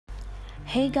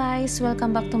Hey guys,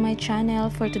 welcome back to my channel.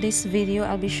 For today's video,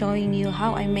 I'll be showing you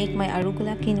how I make my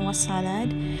arugula quinoa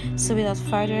salad. So without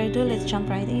further ado, let's jump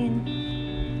right in.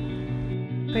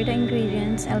 For the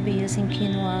ingredients, I'll be using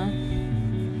quinoa,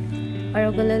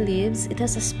 arugula leaves. It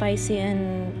has a spicy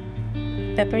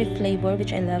and peppery flavor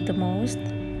which I love the most.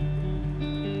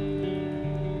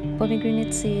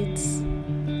 Pomegranate seeds,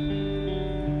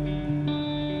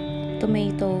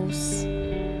 tomatoes,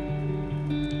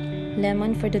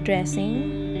 lemon for the dressing,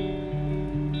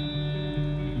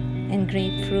 and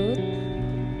grapefruit.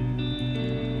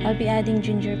 I'll be adding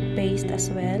ginger paste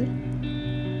as well,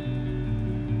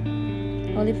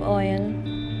 olive oil,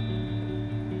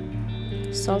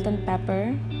 salt and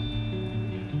pepper,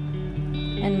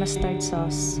 and mustard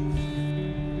sauce.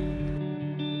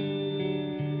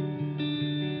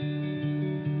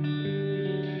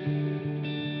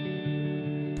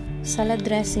 Salad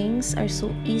dressings are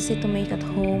so easy to make at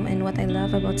home, and what I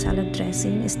love about salad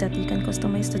dressing is that you can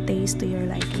customize the taste to your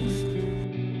liking.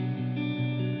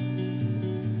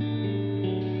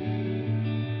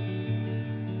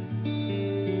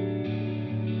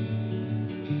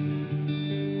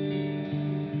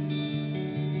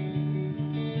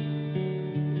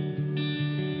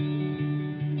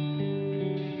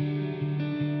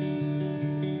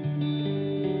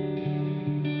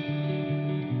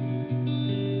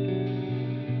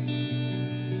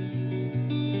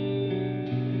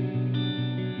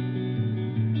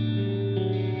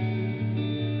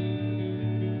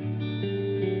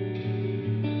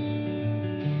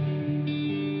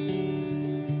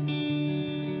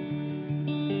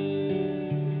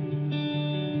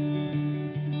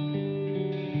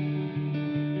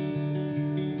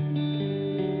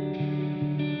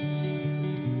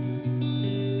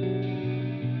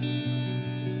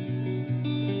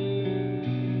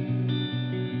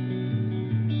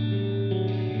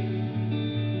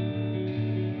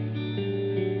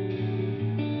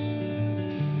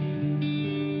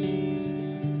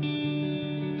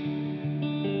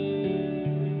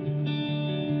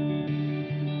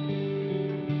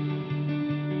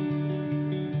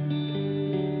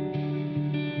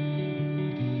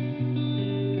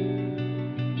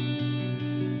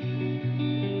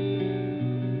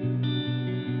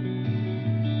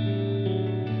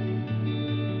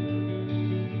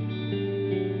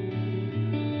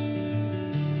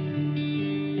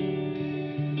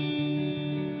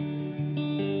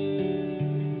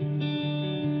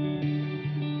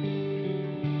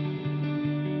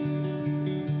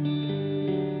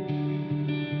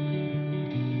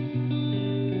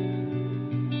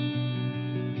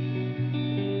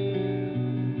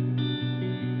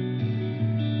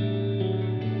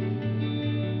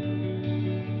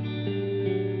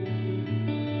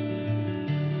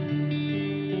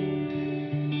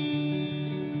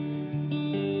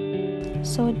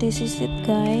 So this is it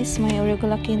guys, my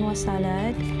arugula quinoa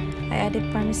salad. I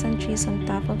added parmesan cheese on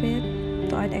top of it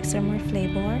to add extra more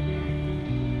flavor.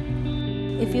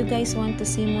 If you guys want to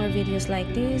see more videos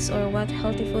like this or what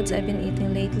healthy foods I've been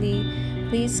eating lately,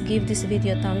 please give this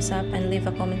video a thumbs up and leave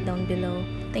a comment down below.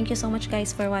 Thank you so much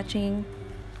guys for watching.